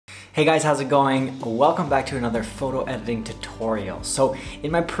Hey guys, how's it going? Welcome back to another photo editing tutorial. So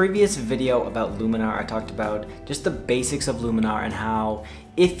in my previous video about Luminar, I talked about just the basics of Luminar and how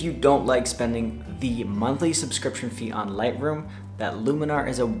if you don't like spending the monthly subscription fee on Lightroom, that Luminar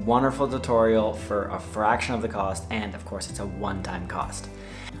is a wonderful tutorial for a fraction of the cost, and of course it's a one-time cost.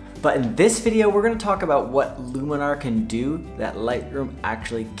 But in this video, we're gonna talk about what Luminar can do that Lightroom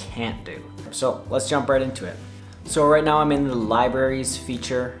actually can't do. So let's jump right into it. So right now I'm in the libraries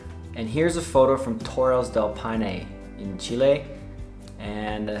feature, and here's a photo from Torres del Paine in Chile.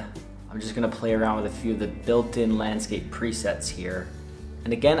 And I'm just gonna play around with a few of the built-in landscape presets here.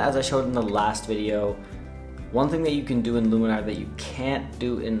 And again, as I showed in the last video, one thing that you can do in Luminar that you can't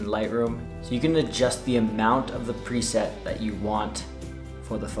do in Lightroom, so you can adjust the amount of the preset that you want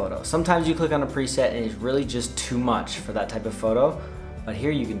for the photo. Sometimes you click on a preset and it's really just too much for that type of photo, but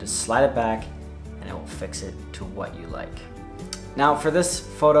here you can just slide it back and it will fix it to what you like. Now for this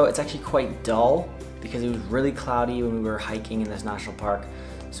photo, it's actually quite dull because it was really cloudy when we were hiking in this national park.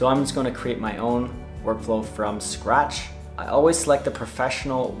 So I'm just going to create my own workflow from scratch. I always select the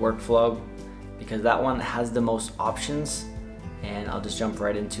professional workflow because that one has the most options, and I'll just jump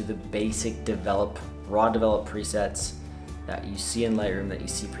right into the basic raw develop presets that you see in Lightroom, that you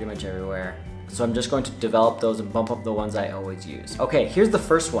see pretty much everywhere. So I'm just going to develop those and bump up the ones I always use. Okay, here's the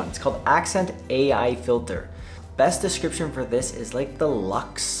first one. It's called Accent AI Filter. Best description for this is like the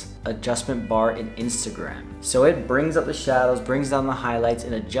Lux adjustment bar in Instagram. So it brings up the shadows, brings down the highlights,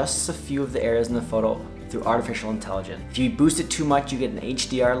 and adjusts a few of the areas in the photo through artificial intelligence. If you boost it too much, you get an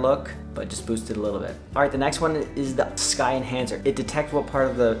HDR look, but just boost it a little bit. All right, the next one is the Sky Enhancer. It detects what part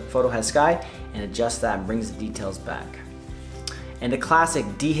of the photo has sky and adjusts that and brings the details back. And the classic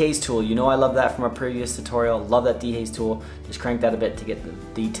dehaze tool, you know I love that from a previous tutorial. Love that dehaze tool. Just crank that a bit to get the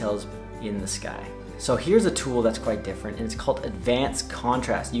details in the sky. So here's a tool that's quite different, and it's called Advanced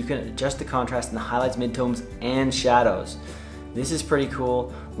Contrast. You can adjust the contrast in the highlights, midtones, and shadows. This is pretty cool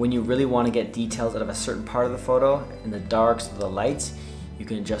when you really want to get details out of a certain part of the photo. In the darks or the lights, you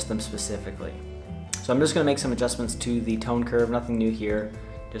can adjust them specifically. So I'm just going to make some adjustments to the tone curve, nothing new here,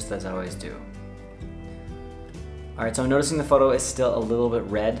 just as I always do. Alright, so I'm noticing the photo is still a little bit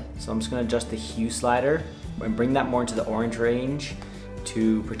red, so I'm just going to adjust the hue slider and bring that more into the orange range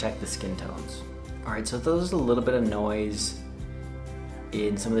to protect the skin tones. Alright, so there's a little bit of noise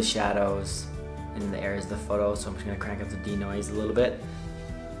in some of the shadows in the areas of the photo, so I'm just going to crank up the denoise a little bit.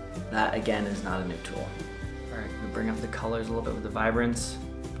 That again is not a new tool. Alright, we bring up the colors a little bit with the vibrance.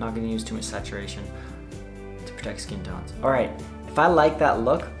 I'm not going to use too much saturation to protect skin tones. Alright, if I like that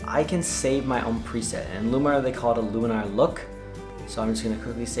look, I can save my own preset. And in Luminar they call it a Luminar look. So I'm just going to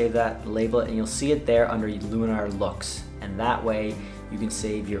quickly save that, label it, and you'll see it there under Luminar looks. And that way you can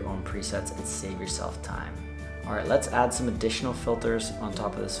save your own presets and save yourself time. Alright, let's add some additional filters on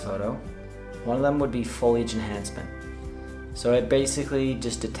top of this photo. One of them would be foliage enhancement. So it basically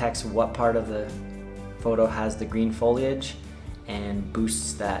just detects what part of the photo has the green foliage and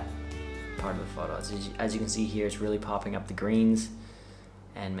boosts that part of the photo. As you can see here, it's really popping up the greens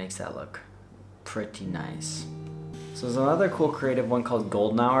and makes that look pretty nice. So there's another cool creative one called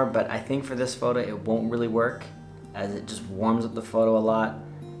Golden Hour, but I think for this photo it won't really work as it just warms up the photo a lot,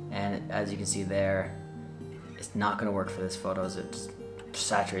 and as you can see there, it's not going to work for this photo as it just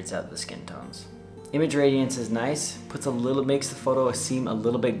saturates out the skin tones. Image radiance is nice, makes the photo seem a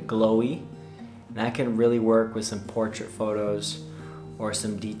little bit glowy, and that can really work with some portrait photos or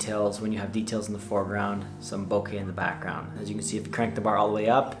some details when you have details in the foreground, some bokeh in the background. As you can see, if you crank the bar all the way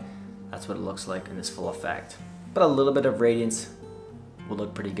up, that's what it looks like in this full effect. But a little bit of radiance will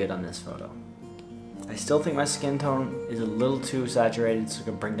look pretty good on this photo. I still think my skin tone is a little too saturated, so I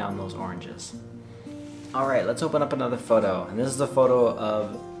can bring down those oranges. Alright, let's open up another photo. And this is a photo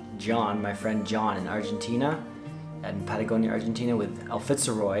of John, my friend John in Argentina, in Patagonia, Argentina, with El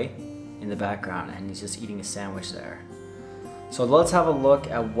Fitzroy in the background, and he's just eating a sandwich there. So let's have a look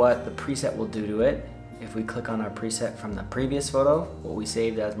at what the preset will do to it. If we click on our preset from the previous photo, what we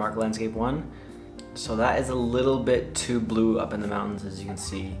saved as Mark Landscape 1. So that is a little bit too blue up in the mountains, as you can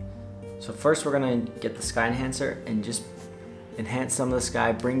see. So first we're going to get the Sky Enhancer and just enhance some of the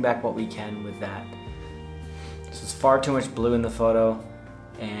sky, bring back what we can with that. So it's far too much blue in the photo,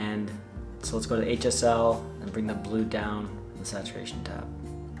 and so let's go to HSL and bring the blue down in the saturation tab.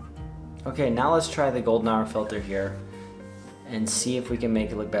 Okay, now let's try the Golden Hour filter here and see if we can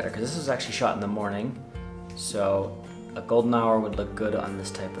make it look better, because this was actually shot in the morning, so a Golden Hour would look good on this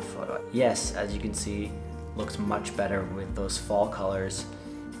type of photo. Yes, as you can see, looks much better with those fall colors.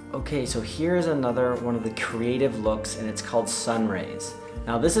 Okay, so here's another one of the creative looks, and it's called Sun Rays.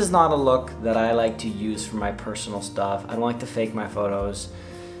 Now this is not a look that I like to use for my personal stuff. I don't like to fake my photos.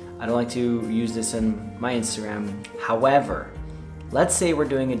 I don't like to use this in my Instagram. However, let's say we're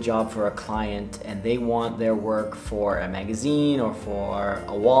doing a job for a client and they want their work for a magazine or for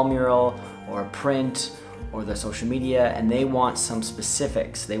a wall mural or a print or their social media, and they want some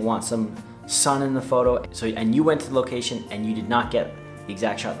specifics. They want some sun in the photo. And you went to the location and you did not get the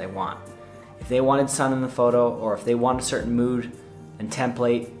exact shot they want. If they wanted sun in the photo, or if they want a certain mood and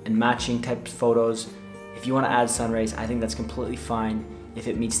template and matching types of photos, if you want to add sun rays, I think that's completely fine if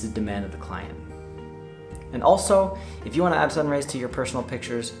it meets the demand of the client. And also, if you want to add sun rays to your personal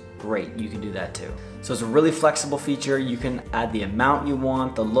pictures, great, you can do that too. So it's a really flexible feature. You can add the amount you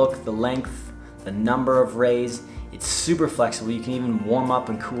want, the look, the length, the number of rays. It's super flexible. You can even warm up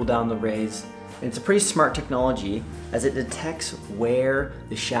and cool down the rays. And it's a pretty smart technology as it detects where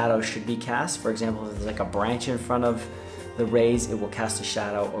the shadow should be cast. For example, if there's like a branch in front of the rays, it will cast a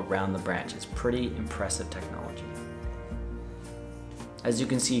shadow around the branch. It's pretty impressive technology. As you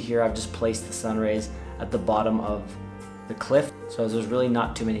can see here, I've just placed the sun rays at the bottom of the cliff, so there's really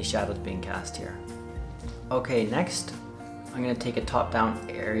not too many shadows being cast here. Okay, next, I'm gonna take a top-down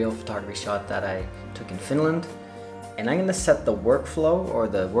aerial photography shot that I took in Finland, and I'm gonna set the workflow or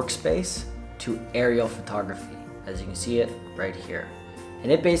the workspace to aerial photography, as you can see it right here.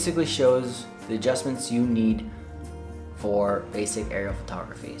 And it basically shows the adjustments you need for basic aerial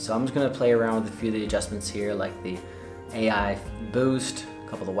photography. So I'm just gonna play around with a few of the adjustments here, like the AI boost, a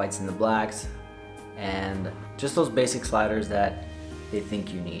couple of the whites and the blacks, and just those basic sliders that they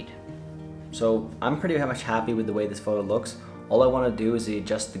think you need. So I'm pretty much happy with the way this photo looks. All I want to do is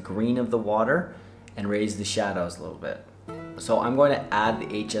adjust the green of the water and raise the shadows a little bit. So I'm going to add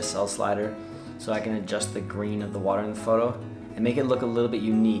the HSL slider so I can adjust the green of the water in the photo and make it look a little bit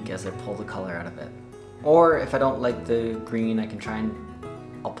unique as I pull the color out of it. Or if I don't like the green, I can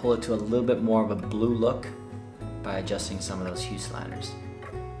I'll pull it to a little bit more of a blue look by adjusting some of those hue sliders.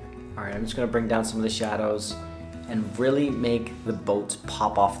 Alright, I'm just going to bring down some of the shadows and really make the boats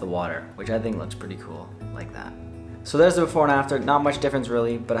pop off the water, which I think looks pretty cool, like that. So there's the before and after. Not much difference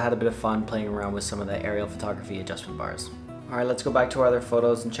really, but I had a bit of fun playing around with some of the aerial photography adjustment bars. Alright, let's go back to our other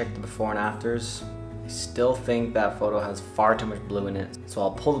photos and check the before and afters. I still think that photo has far too much blue in it, so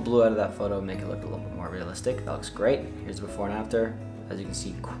I'll pull the blue out of that photo and make it look a little bit more realistic. That looks great. Here's the before and after. As you can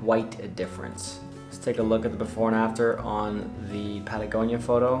see, quite a difference. Let's take a look at the before and after on the Patagonia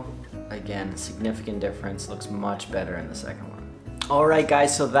photo. Again, significant difference, looks much better in the second one. Alright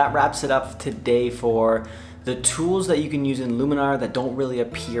guys, so that wraps it up today for the tools that you can use in Luminar that don't really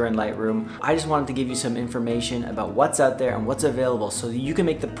appear in Lightroom. I just wanted to give you some information about what's out there and what's available so that you can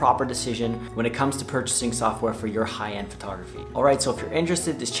make the proper decision when it comes to purchasing software for your high-end photography. Alright, so if you're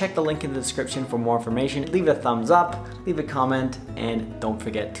interested, just check the link in the description for more information. Leave it a thumbs up, leave a comment, and don't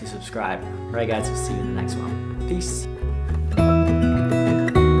forget to subscribe. Alright guys, we'll see you in the next one. Peace.